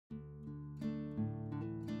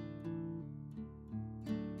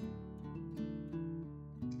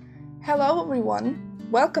Hello everyone,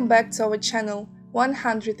 welcome back to our channel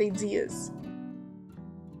 100 Ideas.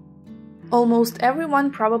 Almost everyone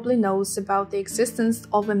probably knows about the existence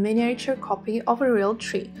of a miniature copy of a real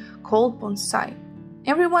tree called bonsai.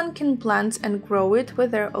 Everyone can plant and grow it with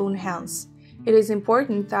their own hands. It is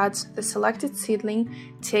important that the selected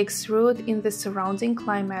seedling takes root in the surrounding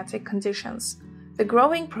climatic conditions. The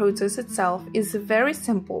growing process itself is very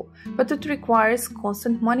simple, but it requires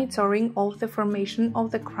constant monitoring of the formation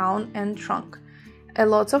of the crown and trunk, a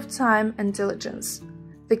lot of time and diligence.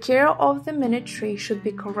 The care of the mini tree should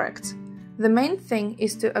be correct. The main thing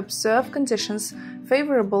is to observe conditions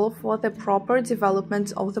favorable for the proper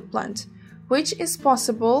development of the plant, which is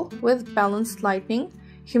possible with balanced lighting,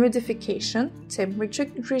 humidification, temperature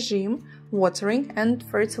regime, watering, and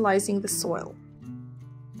fertilizing the soil.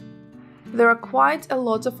 There are quite a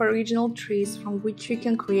lot of original trees from which you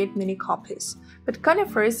can create mini copies, but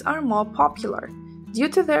conifers are more popular. Due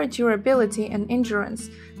to their durability and endurance,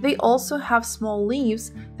 they also have small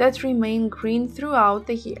leaves that remain green throughout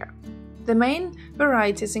the year. The main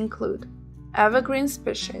varieties include evergreen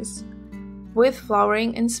species, with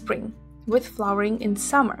flowering in spring, with flowering in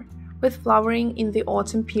summer, with flowering in the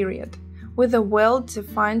autumn period, with a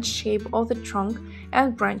well-defined shape of the trunk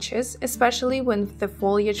and branches, especially when the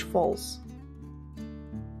foliage falls.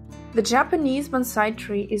 The Japanese bonsai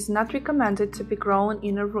tree is not recommended to be grown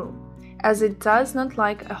in a room, as it does not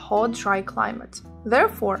like a hot, dry climate.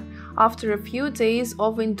 Therefore, after a few days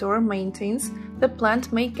of indoor maintenance, the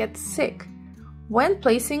plant may get sick. When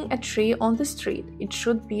placing a tree on the street, it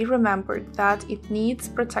should be remembered that it needs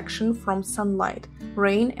protection from sunlight,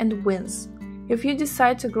 rain, and winds. If you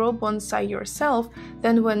decide to grow bonsai yourself,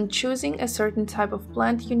 then when choosing a certain type of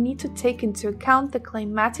plant, you need to take into account the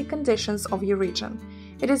climatic conditions of your region.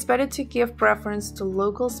 It is better to give preference to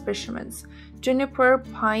local specimens, juniper,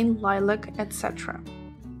 pine, lilac, etc.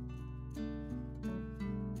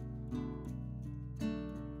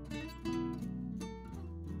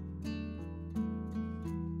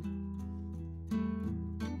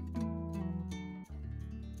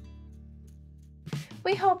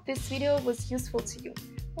 We hope this video was useful to you.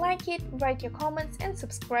 Like it, write your comments and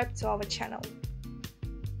subscribe to our channel.